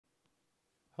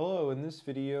Hello, in this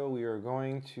video we are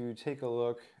going to take a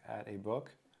look at a book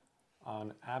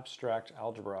on abstract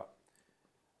algebra.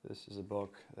 This is a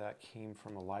book that came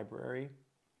from a library,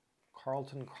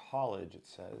 Carleton College it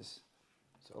says.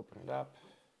 Let's open it up.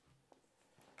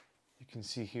 You can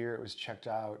see here it was checked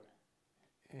out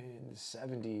in the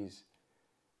 70s.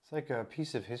 It's like a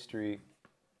piece of history.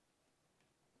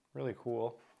 Really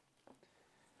cool.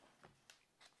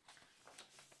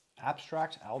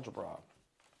 Abstract algebra.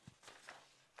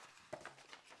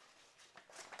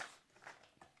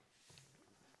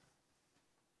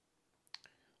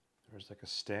 There's like a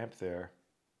stamp there.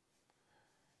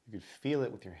 You could feel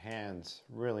it with your hands.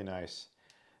 Really nice.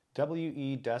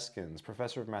 W.E. Deskins,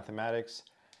 professor of mathematics,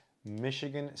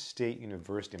 Michigan State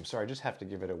University. I'm sorry, I just have to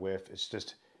give it a whiff. It's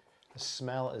just, the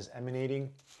smell is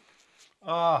emanating.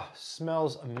 Ah,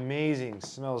 smells amazing.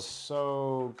 Smells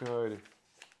so good.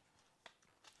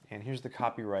 And here's the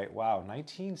copyright. Wow,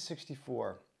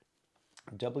 1964.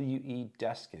 W.E.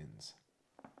 Deskins.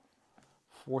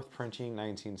 Fourth printing,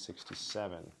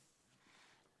 1967.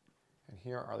 And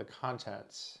here are the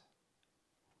contents.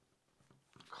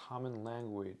 Common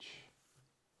language,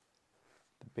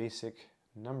 the basic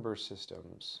number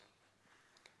systems,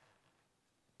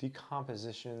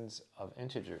 decompositions of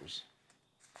integers,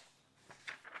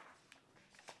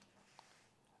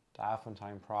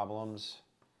 Diophantine problems,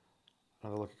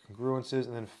 another look at congruences,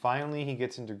 and then finally he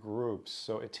gets into groups.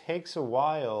 So it takes a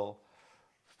while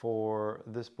for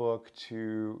this book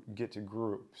to get to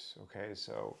groups, okay?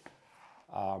 So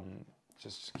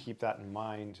just keep that in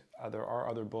mind. There are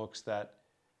other books that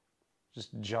just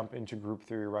jump into group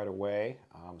theory right away.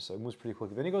 So it moves pretty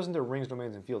quickly. Then he goes into rings,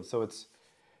 domains, and fields. So it's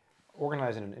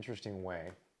organized in an interesting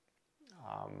way.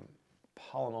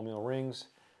 Polynomial rings,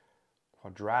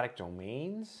 quadratic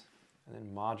domains, and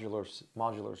then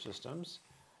modular systems,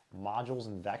 modules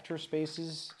and vector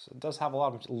spaces. So it does have a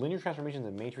lot of linear transformations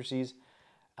and matrices,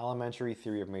 elementary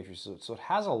theory of matrices. So it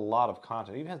has a lot of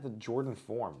content. It even has the Jordan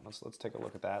form. Let's take a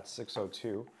look at that,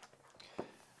 602.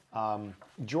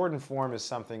 Jordan form is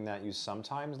something that you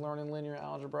sometimes learn in linear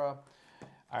algebra.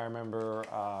 I remember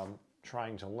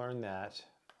trying to learn that.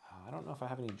 I don't know if I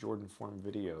have any Jordan form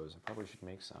videos. I probably should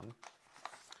make some.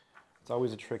 It's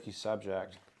always a tricky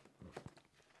subject.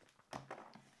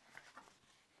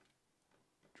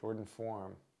 Jordan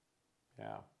form.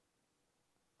 Yeah.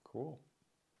 Cool.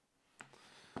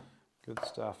 Good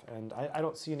stuff. And I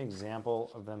don't see an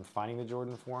example of them finding the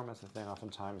Jordan form. That's the thing.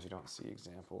 Oftentimes you don't see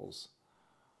examples.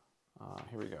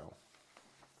 Here we go.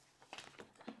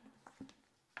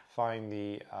 Find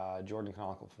the Jordan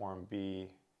canonical form B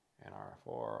and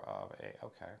R4 of A.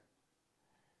 Okay.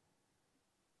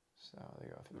 So they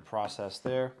go through the process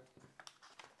there.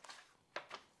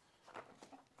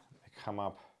 They come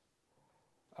up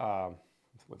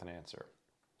with an answer.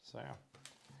 So yeah.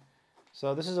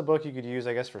 So this is a book you could use,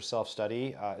 I guess, for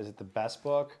self-study. Is it the best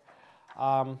book?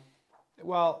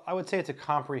 Well, I would say it's a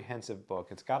comprehensive book.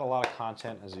 It's got a lot of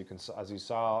content, as you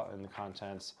saw in the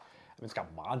contents. I mean, it's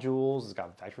got modules, it's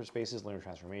got vector spaces, linear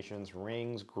transformations,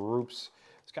 rings, groups.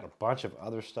 It's got a bunch of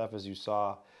other stuff, as you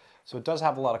saw. So it does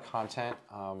have a lot of content,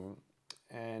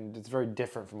 and it's very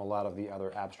different from a lot of the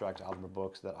other abstract algebra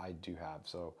books that I do have.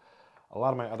 So a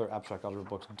lot of my other abstract algebra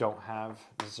books don't have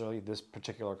necessarily this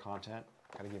particular content.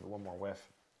 Gotta give it one more whiff.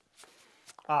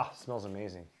 Ah, smells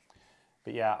amazing.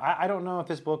 But yeah, I don't know if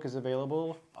this book is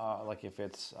available, like if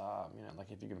it's,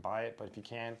 like if you can buy it, but if you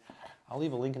can, I'll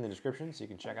leave a link in the description so you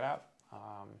can check it out.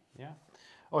 Yeah.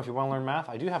 Oh, if you want to learn math,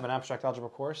 I do have an abstract algebra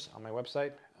course on my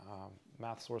website,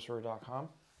 mathsorcerer.com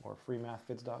or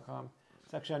freemathvids.com.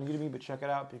 It's actually on Udemy, but check it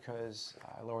out because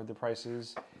I lowered the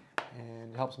prices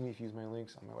and it helps me if you use my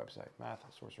links on my website,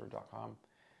 mathsorcerer.com.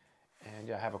 And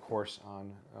yeah, I have a course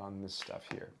on this stuff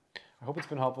here. I hope it's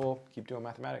been helpful. Keep doing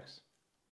mathematics.